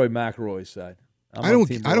 I'm on Roy McIlroy's side. I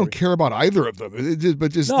don't care about either of them.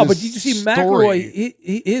 But did you see McIlroy?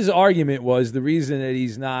 His argument was the reason that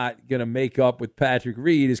he's not going to make up with Patrick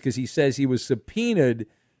Reed is because he says he was subpoenaed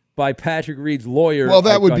by Patrick Reed's lawyer. Well,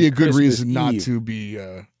 that would be a good Christmas reason not Eve. to be.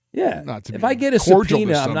 If I get a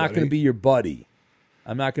subpoena, I'm not going to be your buddy.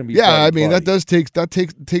 I'm not going to be. Yeah, I mean buddy. that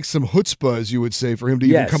takes some chutzpah, as you would say, for him to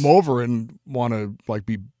even come over and want to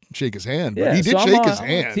shake his hand. But he did shake his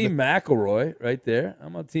hand. I'm on Team McIlroy right there.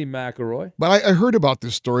 I'm on Team McIlroy. But I heard about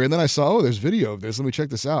this story, and then I saw, there's video of this. Let me check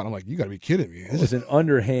this out. I'm like, you got to be kidding me. It was an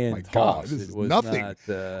underhand toss. This it was nothing. Not,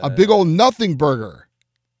 a big old nothing burger.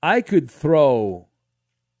 I could throw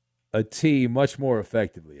a tee much more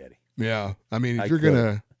effectively, Eddie. Yeah, I mean, if you're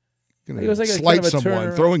gonna slight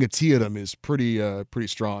someone, throwing a tee at them is pretty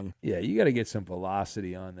strong. Yeah, you got to get some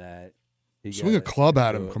velocity on that. Swing a club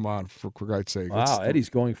at him. Come on, for Christ's sake. Wow, Eddie's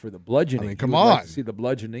going for the bludgeoning. I mean, come on. Like to see the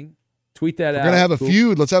bludgeoning. Tweet that out. We're going to have a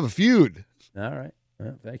feud. Let's have a feud. All right.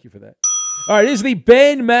 Well, thank you for that. All right, this is the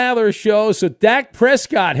Ben Maller Show. So Dak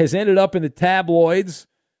Prescott has ended up in the tabloids.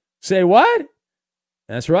 Say what?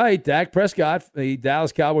 That's right. Dak Prescott, the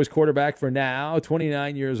Dallas Cowboys quarterback for now,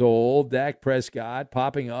 29 years old. Dak Prescott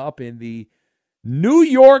popping up in the New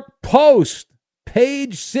York Post,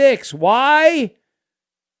 page 6. Why?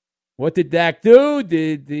 What did Dak do?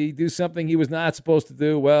 Did he do something he was not supposed to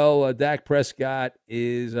do? Well, Dak Prescott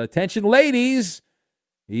is, attention ladies,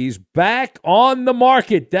 he's back on the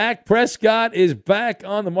market. Dak Prescott is back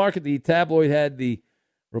on the market. The tabloid had the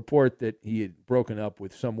report that he had broken up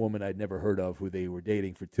with some woman I'd never heard of who they were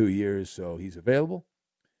dating for 2 years, so he's available.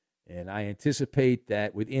 And I anticipate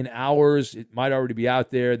that within hours, it might already be out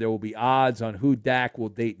there. There will be odds on who Dak will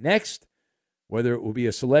date next, whether it will be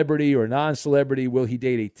a celebrity or non-celebrity. Will he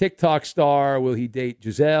date a TikTok star? Will he date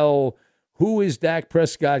Giselle? Who is Dak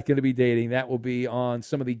Prescott going to be dating? That will be on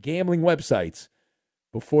some of the gambling websites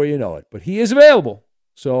before you know it. But he is available.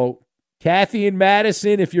 So Kathy and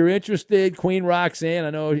Madison, if you're interested, Queen Roxanne,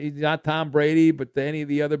 I know he's not Tom Brady, but any of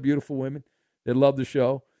the other beautiful women that love the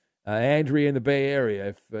show. Andrea in the Bay Area.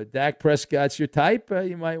 If Dak Prescott's your type,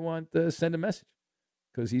 you might want to send a message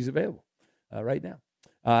because he's available right now.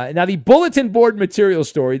 Now, the bulletin board material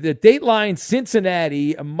story, the Dateline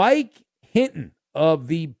Cincinnati, Mike Hinton of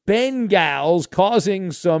the Bengals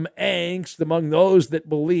causing some angst among those that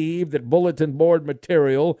believe that bulletin board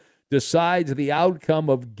material decides the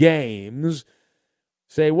outcome of games.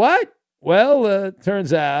 Say what? Well,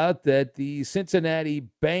 turns out that the Cincinnati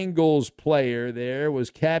Bengals player there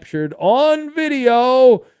was captured on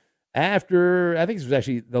video after, I think this was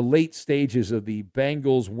actually the late stages of the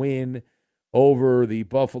Bengals win over the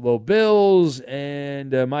Buffalo Bills.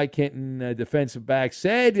 And Mike Hinton, defensive back,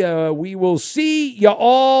 said, we will see you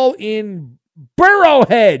all in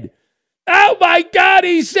Burrowhead. Oh, my God,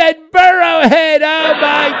 he said Burrowhead. Oh,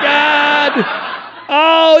 my God.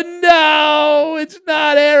 Oh, no, it's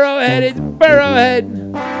not Arrowhead, it's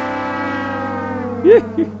Burrowhead.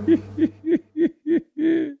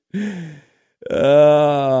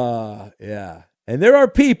 Yeah. And there are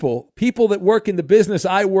people that work in the business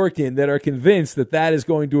I work in that are convinced that that is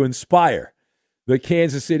going to inspire the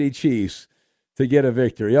Kansas City Chiefs to get a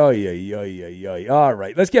victory. Oh, yeah. All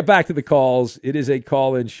right, let's get back to the calls. It is a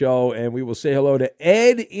call-in show, and we will say hello to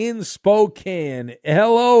Ed in Spokane.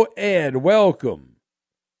 Hello, Ed. Welcome.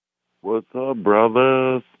 What's up,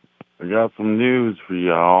 brothers? I got some news for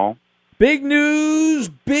y'all. Big news.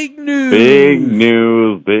 Big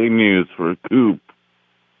news for Coop,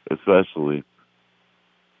 especially.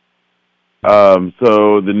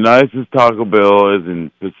 So the nicest Taco Bell is in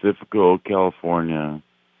Pacifico, California.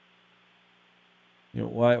 You know,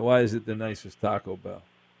 why is it the nicest Taco Bell?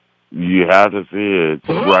 You have to see it. It's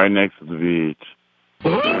right next to the beach.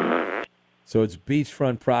 So it's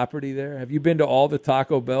beachfront property there? Have you been to all the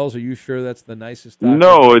Taco Bells? Are you sure that's the nicest Taco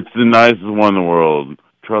No, Bell? it's the nicest one in the world.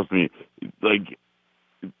 Trust me.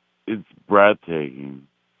 It's breathtaking.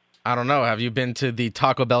 I don't know. Have you been to the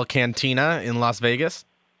Taco Bell Cantina in Las Vegas?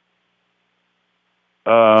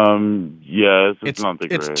 Yes, it's not the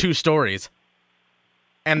greatest. It's 2 stories.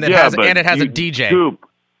 And it has a DJ.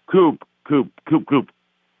 Coop.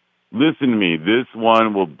 Listen to me. This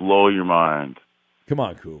one will blow your mind. Come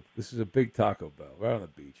on, Coop. This is a big Taco Bell. Right on the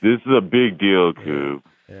beach. This is a big deal, Coop.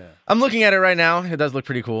 Yeah. I'm looking at it right now. It does look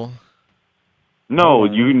pretty cool. No,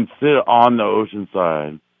 you can sit on the ocean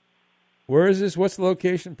side. Where is this? What's the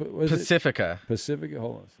location? Pacifica. Pacifica?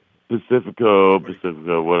 Hold on a second. Pacifico,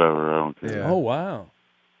 whatever. I don't care. Yeah. Oh, wow.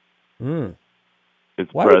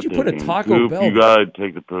 It's Why would you put a Taco Coop, Bell? You got to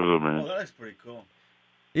take the pilgrimage. Oh, that looks pretty cool.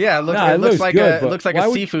 Yeah, it looks like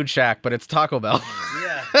a seafood shack, but it's Taco Bell.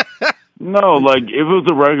 No, like if it was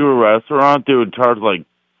a regular restaurant, they would charge like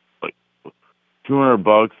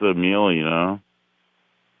 $200 a meal. You know.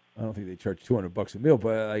 I don't think they charge $200 a meal,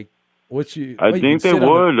 but like, I think they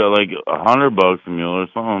would like $100 a meal or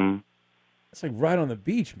something. It's like right on the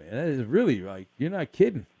beach, man. That is really like you're not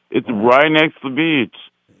kidding. It's right next to the beach.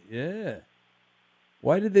 Yeah.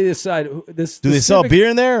 Why did they decide this? Do they sell beer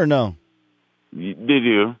in there or no? They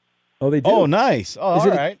do. Oh, they do. Oh, nice. Oh, all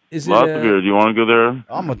right. Lots of beer. Do you want to go there?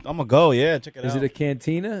 I'm gonna go. Yeah, check it out. Is it a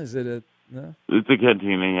cantina? Is it a no? It's a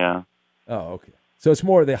cantina, yeah. Oh, okay. So it's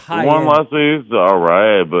more of the high. One end. last week is all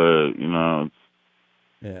right, but you know,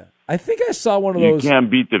 yeah. I think I saw one of those. You can't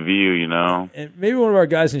beat the view, you know. And maybe one of our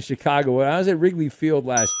guys in Chicago. When I was at Wrigley Field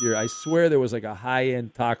last year, I swear there was like a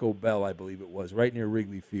high-end Taco Bell, I believe it was, right near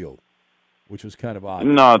Wrigley Field, which was kind of odd.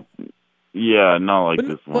 Not like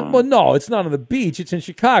this one. Well, no, it's not on the beach. It's in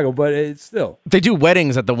Chicago, but it's still. They do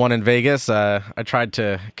weddings at the one in Vegas. I tried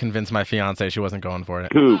to convince my fiance she wasn't going for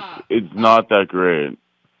it. Coop, it's not that great.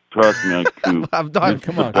 Trust me, Coop. Come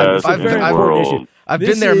on. I've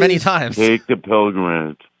been there many times. Take the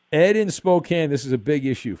pilgrimage. Ed in Spokane, this is a big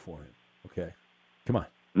issue for him. Okay. Come on.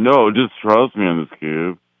 No, just trust me on this,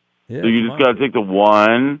 Coop. Yeah, so you just got to take the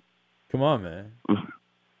one. Come on, man.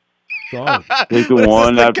 Take the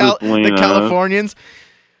one after Selena. The Californians.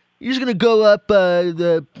 You're just going to go up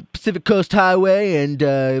the Pacific Coast Highway and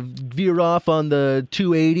veer off on the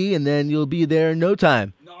 280, and then you'll be there in no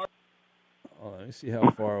time. Oh, let me see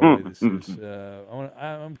how far away this is.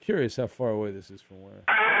 I'm curious how far away this is from where.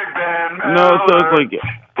 No, so it's like...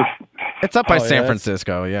 It's up by San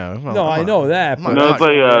Francisco, yeah. Well, no, I know that. But no, it's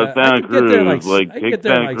like Santa Cruz. Take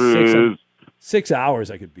Santa Cruz. 6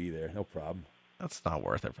 hours I could be there, no problem. That's not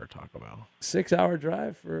worth it for Taco Bell. 6 hour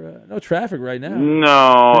drive for no traffic right now.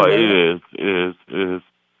 No, it is.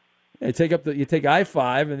 Yeah, you take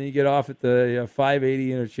I-5 and then you get off at the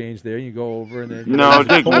 580 interchange there. And you go over and then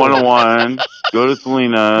take 101. Go to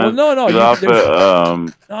Selena. Well, no. Get off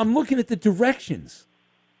at, I'm looking at the directions.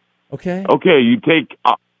 Okay. Okay, you take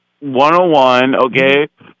 101. Okay,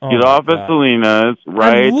 get off at Selena's.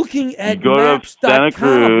 Right. I'm looking at you go maps. to Santa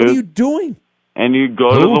Cruz. What are you doing? And you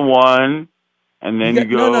go to the one. And then you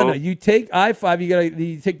go. No. You take I-5.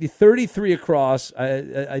 You take the 33 across.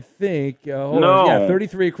 I think. Hold on. Yeah,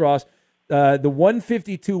 33 across. The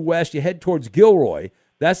 152 west. You head towards Gilroy.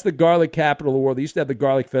 That's the garlic capital of the world. They used to have the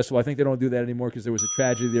garlic festival. I think they don't do that anymore because there was a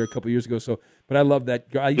tragedy there a couple of years ago. So, but I love that.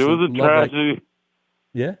 There was a tragedy.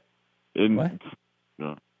 Yeah. What?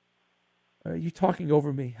 No. Are you talking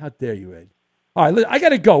over me? How dare you, Ed? All right, I got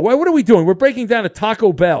to go. What are we doing? We're breaking down a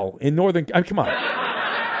Taco Bell in Northern. Come on.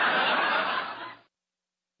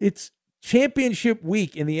 It's championship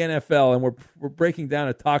week in the NFL, and we're breaking down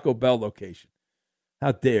a Taco Bell location.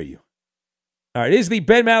 How dare you? All right, it is the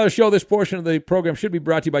Ben Maller Show. This portion of the program should be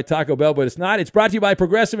brought to you by Taco Bell, but it's not. It's brought to you by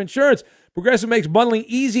Progressive Insurance. Progressive makes bundling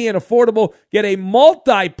easy and affordable. Get a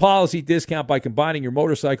multi-policy discount by combining your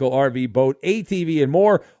motorcycle, RV, boat, ATV, and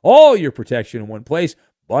more. All your protection in one place.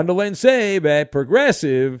 Bundle and save at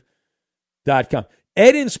Progressive.com.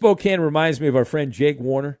 Ed in Spokane reminds me of our friend Jake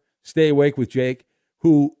Warner. Stay Awake with Jake,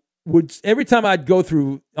 who would, every time I'd go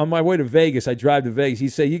through, on my way to Vegas, I drive to Vegas, he'd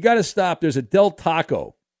say, you got to stop. There's a Del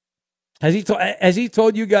Taco. Has he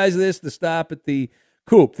told you guys this, to stop at the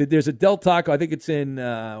Coop? That there's a Del Taco. I think it's in,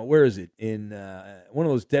 where is it? In one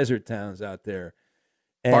of those desert towns out there.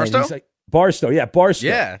 And Barstow? He's like, Barstow. Yeah, Barstow.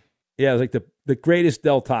 Yeah. Yeah, it was like the greatest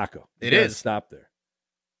Del Taco. It is. Stop there.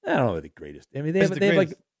 I don't know the greatest. I mean, they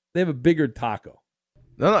have a bigger taco.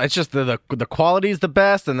 No, it's just the quality's the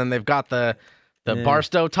best, and then they've got the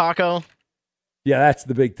Barstow taco. Yeah, that's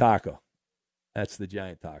the big taco. That's the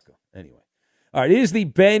giant taco. Anyway. All right, it is the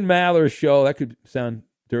Ben Maller Show. That could sound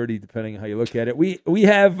dirty depending on how you look at it. We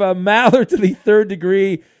have Maller to the third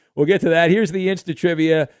degree. We'll get to that. Here's the Insta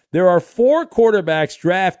Trivia. There are 4 quarterbacks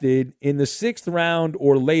drafted in the 6th round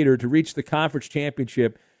or later to reach the conference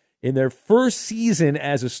championship in their first season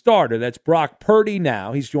as a starter. That's Brock Purdy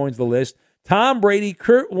now. He joins the list. Tom Brady,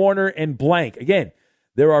 Kurt Warner, and blank. Again,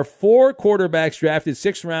 there are 4 quarterbacks drafted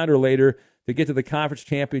 6th round or later to get to the conference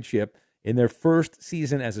championship in their first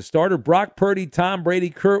season as a starter. Brock Purdy, Tom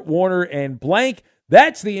Brady, Kurt Warner, and blank.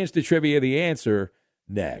 That's the Insta Trivia. The answer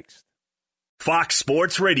next. Fox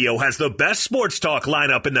Sports Radio has the best sports talk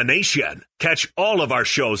lineup in the nation. Catch all of our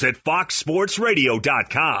shows at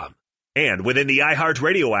foxsportsradio.com. And within the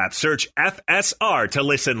iHeartRadio app, search FSR to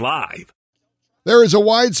listen live. There is a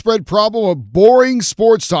widespread problem of boring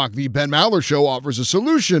sports talk. The Ben Maller Show offers a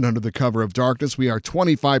solution under the cover of darkness. We are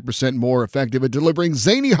 25% more effective at delivering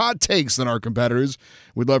zany hot takes than our competitors.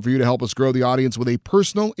 We'd love for you to help us grow the audience with a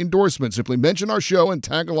personal endorsement. Simply mention our show and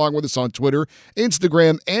tag along with us on Twitter,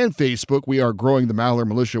 Instagram, and Facebook. We are growing the Maller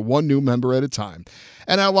Militia one new member at a time.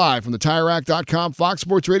 And now live from the TireRack.com Fox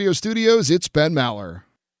Sports Radio studios, it's Ben Maller.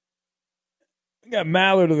 We got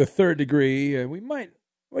Maller to the third degree. We might...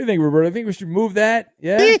 What do you think, Roberto? I think we should move that,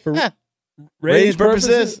 yeah, for ratings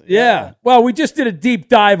purposes? Yeah. Well, we just did a deep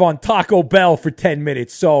dive on Taco Bell for 10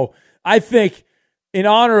 minutes, so I think in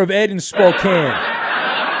honor of Ed in Spokane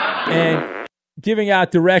and giving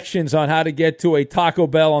out directions on how to get to a Taco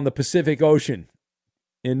Bell on the Pacific Ocean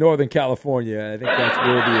in Northern California, I think that's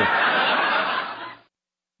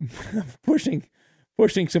worthy of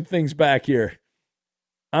pushing some things back here.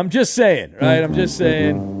 I'm just saying, right? I'm just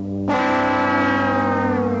saying.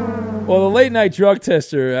 Well, the late-night drug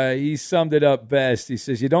tester, he summed it up best. He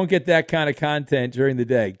says, you don't get that kind of content during the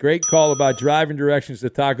day. Great call about driving directions to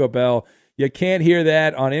Taco Bell. You can't hear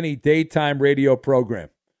that on any daytime radio program.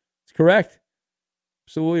 It's correct.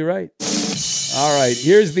 Absolutely right. All right,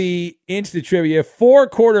 here's the instant trivia. 4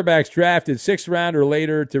 quarterbacks drafted 6th round or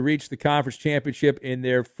later to reach the conference championship in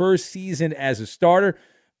their first season as a starter.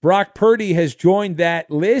 Brock Purdy has joined that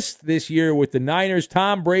list this year with the Niners.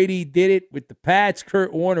 Tom Brady did it with the Pats.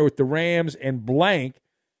 Kurt Warner with the Rams, and blank.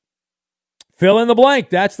 Fill in the blank.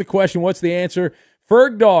 That's the question. What's the answer?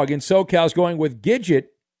 Ferg Dog in SoCal is going with Gidget,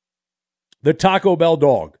 the Taco Bell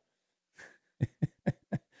dog.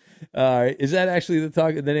 All right. Is that actually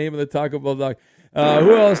the name of the Taco Bell dog?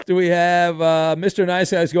 Who else do we have? Mr. Nice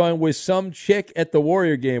Guy is going with some chick at the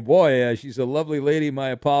Warrior game. Boy, she's a lovely lady. My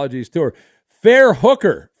apologies to her. Fair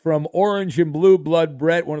Hooker from Orange and Blue Blood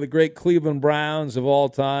Brett, one of the great Cleveland Browns of all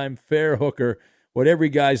time. Fair Hooker, what every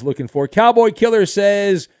guy's looking for. Cowboy Killer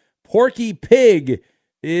says Porky Pig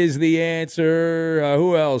is the answer.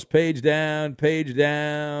 Who else? Page down.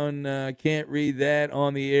 Can't read that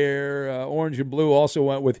on the air. Orange and Blue also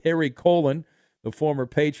went with Harry Colon, the former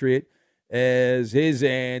Patriot, as his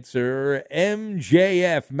answer.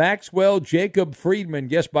 MJF, Maxwell Jacob Friedman,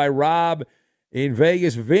 guessed by Rob in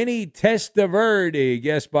Vegas. Vinny Testaverde,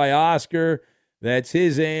 guessed by Oscar. That's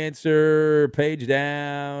his answer. Page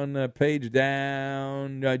down.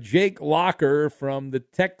 Jake Locker from the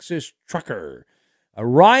Texas Trucker.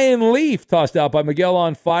 Ryan Leaf, tossed out by Miguel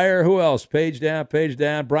on Fire. Who else? Page down.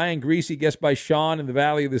 Brian Greasy, guessed by Sean in the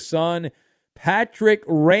Valley of the Sun. Patrick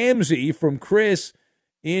Ramsey from Chris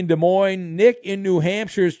in Des Moines. Nick in New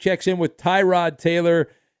Hampshire checks in with Tyrod Taylor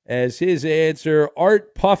as his answer.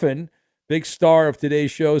 Art Puffin, big star of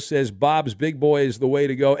today's show, says Bob's Big Boy is the way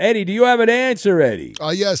to go. Eddie, do you have an answer, Eddie?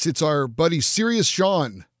 Yes, it's our buddy Serious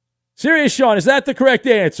Sean. Serious Sean, is that the correct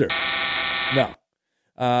answer? No.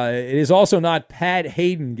 It is also not Pat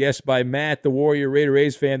Hayden, guessed by Matt, the Warrior Raider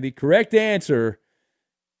A's fan. The correct answer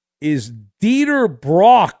is Dieter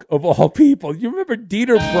Brock, of all people. You remember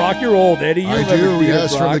Dieter Brock? You're old, Eddie. I do,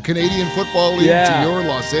 yes, from the Canadian Football League to your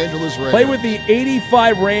Los Angeles Raiders. Played with the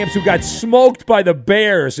 85 Rams, who got smoked by the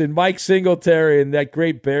Bears and Mike Singletary and that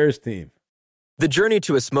great Bears team. The journey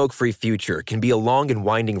to a smoke-free future can be a long and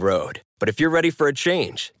winding road. But if you're ready for a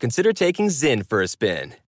change, consider taking Zyn for a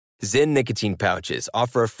spin. Zyn nicotine pouches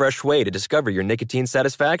offer a fresh way to discover your nicotine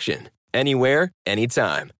satisfaction. Anywhere,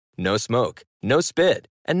 anytime. No smoke, no spit,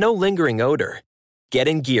 and no lingering odor. Get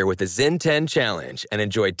in gear with the Zyn 10 Challenge and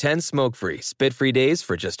enjoy 10 smoke-free, spit-free days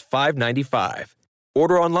for just $5.95.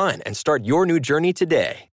 Order online and start your new journey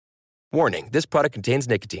today. Warning, this product contains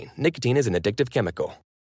nicotine. Nicotine is an addictive chemical.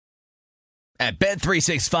 At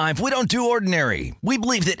Bet365, we don't do ordinary. We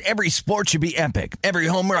believe that every sport should be epic. Every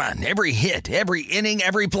home run, every hit, every inning,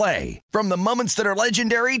 every play. From the moments that are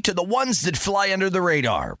legendary to the ones that fly under the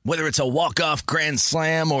radar. Whether it's a walk-off grand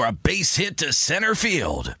slam or a base hit to center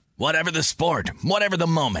field. Whatever the sport, whatever the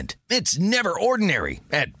moment. It's never ordinary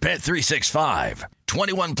at Bet365.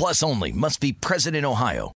 21 plus only. Must be present in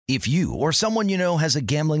Ohio. If you or someone you know has a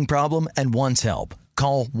gambling problem and wants help,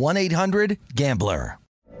 call 1-800-GAMBLER.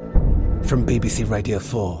 From BBC Radio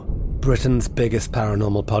 4, Britain's biggest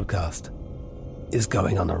paranormal podcast is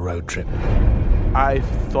going on a road trip. I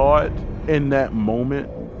thought in that moment,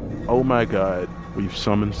 oh my God, we've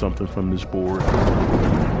summoned something from this board.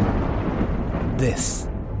 This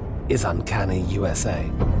is Uncanny USA.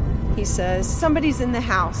 He says, somebody's in the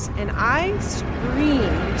house, and I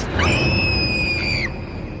screamed.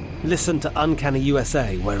 Listen to Uncanny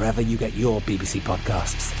USA wherever you get your BBC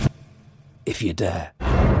podcasts, if you dare.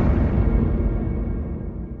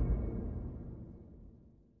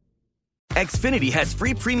 Xfinity has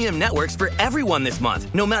free premium networks for everyone this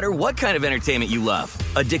month, no matter what kind of entertainment you love.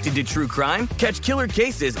 Addicted to true crime? Catch killer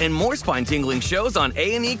cases and more spine-tingling shows on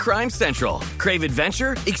A&E Crime Central. Crave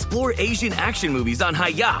adventure? Explore Asian action movies on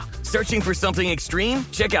Hi-Ya. Searching for something extreme?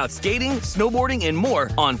 Check out skating, snowboarding, and more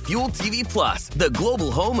on Fuel TV Plus, the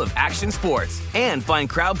global home of action sports. And find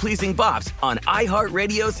crowd-pleasing bops on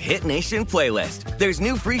iHeartRadio's Hit Nation playlist. There's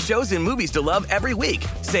new free shows and movies to love every week.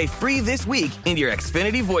 Say free this week in your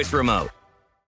Xfinity voice remote.